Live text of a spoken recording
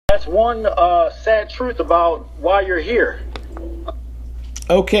That's one sad truth about why you're here.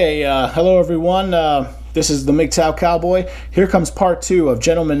 Okay, hello everyone. This is the Mgtow Cowboy. Here comes part 2 of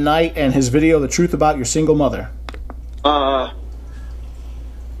Gentleman Knight and his video, The Truth About Your Single Mother.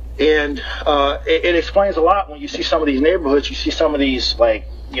 It explains a lot when you see some of these neighborhoods. You see some of these, like,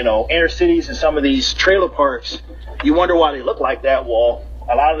 you know, inner cities and some of these trailer parks. You wonder why they look like that. Well,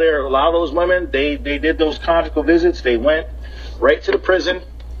 a lot of those women, they did those conjugal visits. They went right to the prison,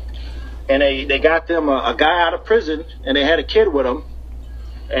 and they got them a guy out of prison, and they had a kid with him.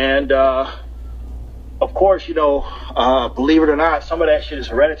 And of course, you know, believe it or not, some of that shit is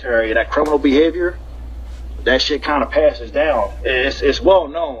hereditary. That criminal behavior, that shit kind of passes down. It's well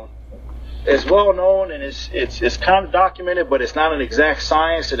known. It's well known, and it's kind of documented, but it's not an exact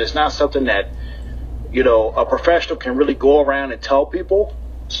science, and it's not something that, you know, a professional can really go around and tell people.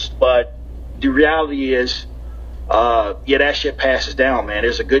 But the reality is, yeah, that shit passes down, man.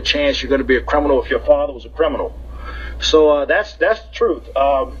 There's a good chance you're going to be a criminal if your father was a criminal. So that's the truth.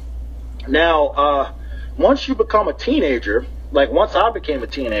 Now, once you become a teenager, like once I became a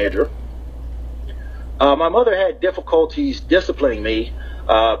teenager, my mother had difficulties disciplining me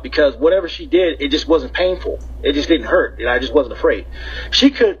because whatever she did, it just wasn't painful. It just didn't hurt, and I just wasn't afraid. She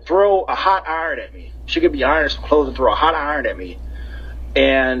could throw a hot iron at me. She could be ironing some clothes and throw a hot iron at me,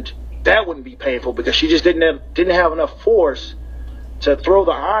 and that wouldn't be painful because she just didn't have enough force to throw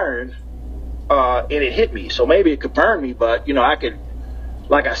the iron, and it hit me. So maybe it could burn me, but you know, I could.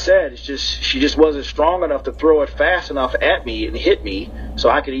 Like I said, it's just she just wasn't strong enough to throw it fast enough at me and hit me, so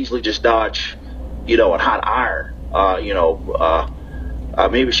I could easily just dodge, you know, a hot iron.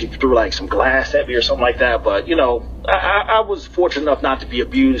 Maybe she threw like some glass at me or something like that. But you know, I was fortunate enough not to be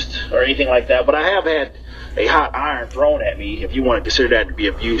abused or anything like that. But I have had a hot iron thrown at me, if you want to consider that to be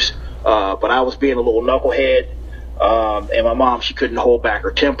abuse. But I was being a little knucklehead, and my mom, she couldn't hold back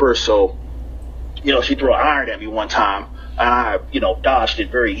her temper, so you know, she threw an iron at me one time. And I, you know, dodged it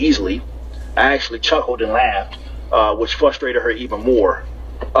very easily. I actually chuckled and laughed, which frustrated her even more.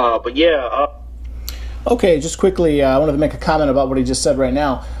 But yeah. Okay, just quickly, I wanted to make a comment about what he just said right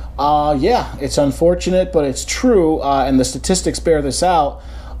now. Yeah, it's unfortunate, but it's true, and the statistics bear this out.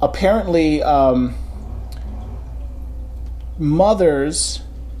 Apparently, mothers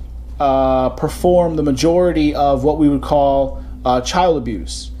perform the majority of what we would call child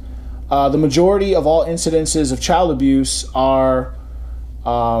abuse. The majority of all incidences of child abuse are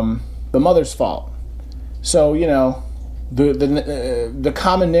the mother's fault. So, you know, the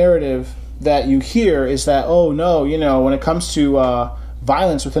common narrative that you hear is that, oh no, you know, when it comes to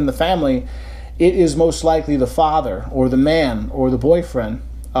violence within the family, it is most likely the father or the man or the boyfriend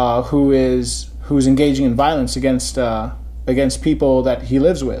who's engaging in violence against people that he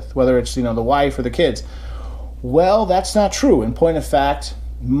lives with, whether it's, you know, the wife or the kids. Well, that's not true. In point of fact,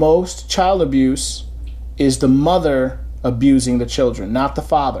 most child abuse is the mother abusing the children, not the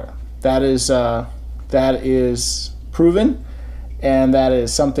father. That is proven, and that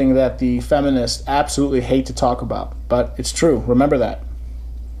is something that the feminists absolutely hate to talk about. But it's true. Remember that.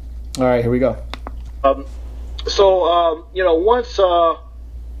 All right, here we go. You know, once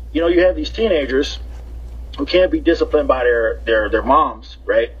you know, you have these teenagers who can't be disciplined by their moms,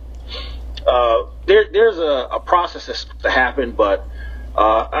 right? There's a process that's to happen, but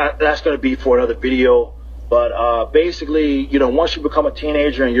that's going to be for another video. But basically, you know, once you become a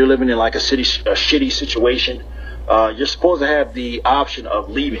teenager and you're living in like a shitty situation, you're supposed to have the option of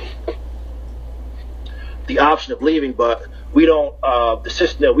leaving. But we don't. The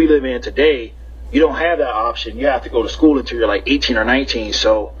system that we live in today, you don't have that option. You have to go to school until you're like 18 or 19.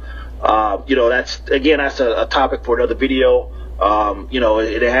 So, you know, that's a topic for another video. You know,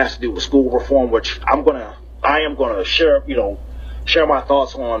 it has to do with school reform, which I am gonna share my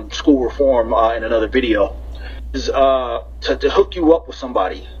thoughts on school reform in another video. Is to hook you up with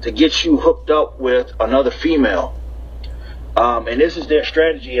somebody, to get you hooked up with another female. And this is their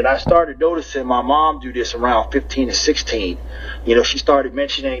strategy. And I started noticing my mom do this around 15 and 16. You know, she started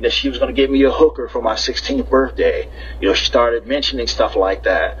mentioning that she was going to get me a hooker for my 16th birthday. You know, she started mentioning stuff like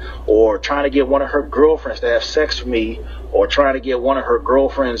that, or trying to get one of her girlfriends to have sex with me, or trying to get one of her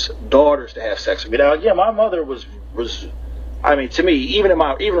girlfriend's daughters to have sex with me. Now, yeah, my mother was. I mean, to me, even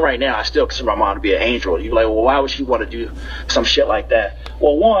right now, I still consider my mom to be an angel. You're like, well, why would she want to do some shit like that?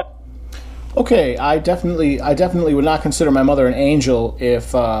 Well, one. Okay, I definitely would not consider my mother an angel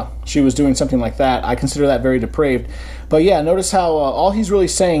if she was doing something like that. I consider that very depraved. But yeah, notice how all he's really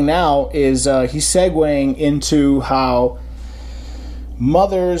saying now is he's segueing into how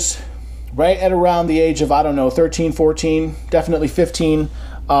mothers, right at around the age of, I don't know, 13, 14, definitely 15,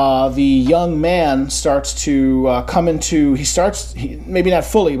 the young man starts to come into, maybe not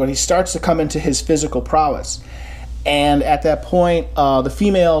fully, but he starts to come into his physical prowess. And at that point, the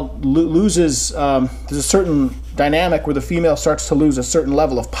female loses, there's a certain dynamic where the female starts to lose a certain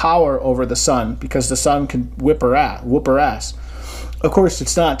level of power over the son, because the son can whoop her ass. Of course,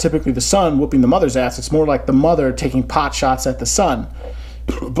 it's not typically the son whooping the mother's ass. It's more like the mother taking pot shots at the son.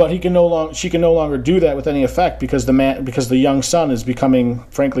 But she can no longer do that with any effect, because the young son is becoming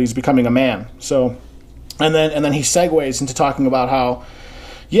a man. So, and then he segues into talking about how,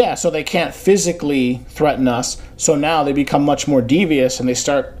 so they can't physically threaten us. So now they become much more devious, and they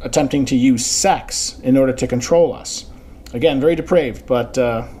start attempting to use sex in order to control us. Again, very depraved, but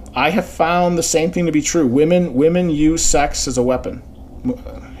I have found the same thing to be true. Women use sex as a weapon.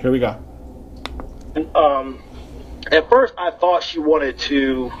 Here we go. At first, I thought she wanted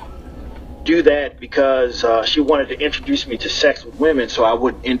to do that because she wanted to introduce me to sex with women so I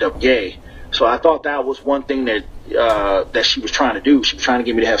wouldn't end up gay. So I thought that was one thing that she was trying to do. She was trying to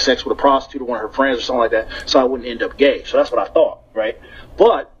get me to have sex with a prostitute or one of her friends or something like that so I wouldn't end up gay. So that's what I thought, right?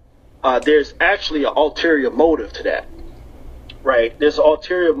 But there's actually an ulterior motive to that, right? There's an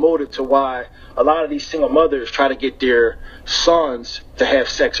ulterior motive to why a lot of these single mothers try to get their sons to have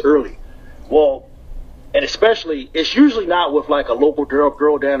sex early. Well, and especially, it's usually not with like a local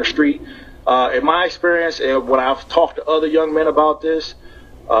girl down the street. In my experience, and when I've talked to other young men about this,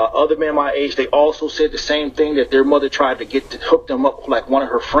 other men my age, they also said the same thing, that their mother tried to hook them up with like one of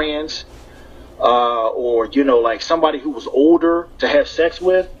her friends, or like somebody who was older to have sex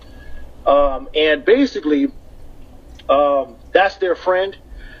with, and basically, that's their friend.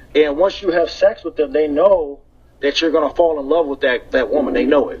 And once you have sex with them, they know that you're gonna fall in love with that woman. They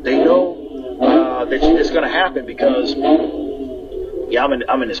know it. They know that it's gonna happen because, I'm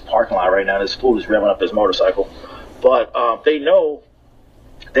in this parking lot right now. This fool is revving up his motorcycle, but they know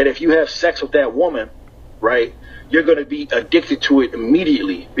that if you have sex with that woman, right, you're gonna be addicted to it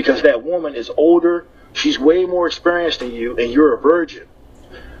immediately, because that woman is older, she's way more experienced than you, and you're a virgin.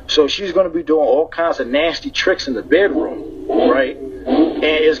 So she's gonna be doing all kinds of nasty tricks in the bedroom, right? And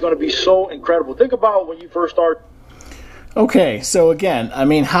it's going to be so incredible. Think about when you first start. Okay, so again, I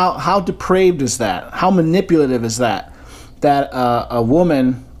mean, how depraved is that? How manipulative is that? That a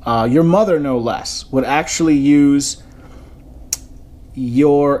woman, your mother no less, would actually use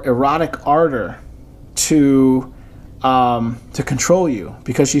your erotic ardor to control you,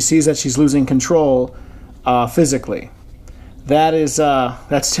 because she sees that she's losing control physically. That's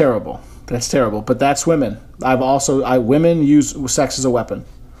terrible. That's terrible. But that's women. Women use sex as a weapon.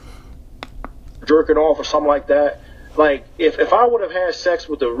 Jerking off or something like that. Like, if I would have had sex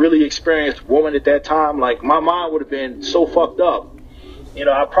with a really experienced woman at that time, like, my mind would have been so fucked up.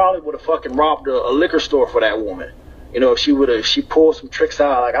 I probably would have fucking robbed a liquor store for that woman. If she pulled some tricks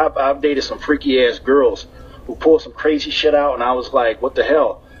out. Like, I've dated some freaky ass girls who pulled some crazy shit out, and I was like, what the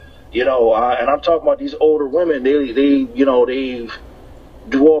hell? And I'm talking about these older women. They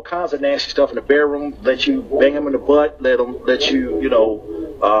do all kinds of nasty stuff in the bedroom, let you bang them in the butt, let you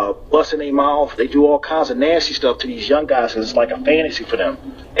bust in their mouth. They do all kinds of nasty stuff to these young guys because it's like a fantasy for them.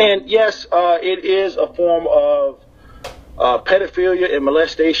 And yes, it is a form of pedophilia and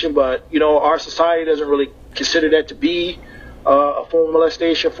molestation, but our society doesn't really consider that to be a form of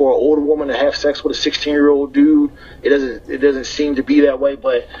molestation for an older woman to have sex with a 16-year-old dude. It doesn't seem to be that way,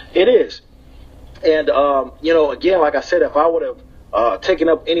 but it is. And again, like I said, if I would have taking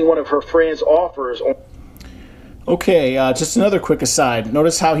up any one of her friends' offers. Okay, just another quick aside.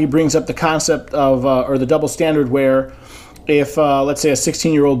 Notice how he brings up the concept of, or the double standard, where if, let's say, a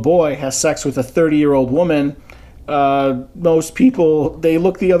 16-year-old boy has sex with a 30-year-old woman, most people, they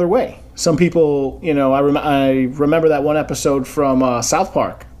look the other way. Some people, I remember that one episode from South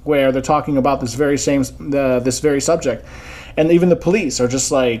Park where they're talking about this very subject, and even the police are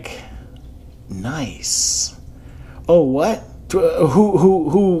just like, nice. Oh, what?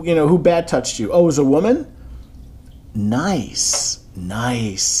 Who bad touched you? Oh, it was a woman? Nice.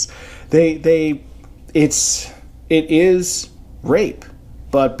 It is rape,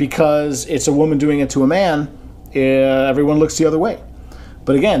 but because it's a woman doing it to a man, everyone looks the other way.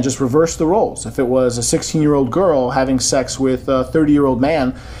 But again, just reverse the roles. If it was a 16-year-old girl having sex with a 30-year-old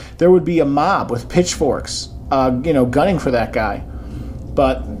man, there would be a mob with pitchforks, gunning for that guy.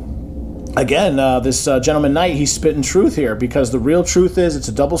 But again, this gentleman Knight, he's spitting truth here, because the real truth is it's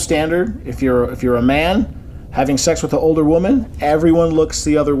a double standard. If you're a man having sex with an older woman, everyone looks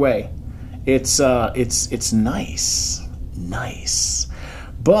the other way. It's nice.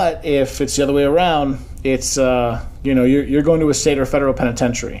 But if it's the other way around, it's you're going to a state or federal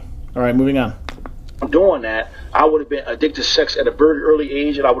penitentiary. All right, moving on. I'm doing that, I would have been addicted to sex at a very early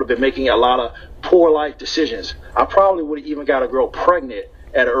age, and I would have been making a lot of poor life decisions. I probably would have even got a girl pregnant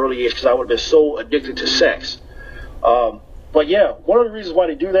at an early age because I would have been so addicted to sex. But yeah, one of the reasons why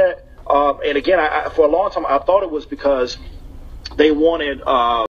they do that, and again, for a long time I thought it was because they wanted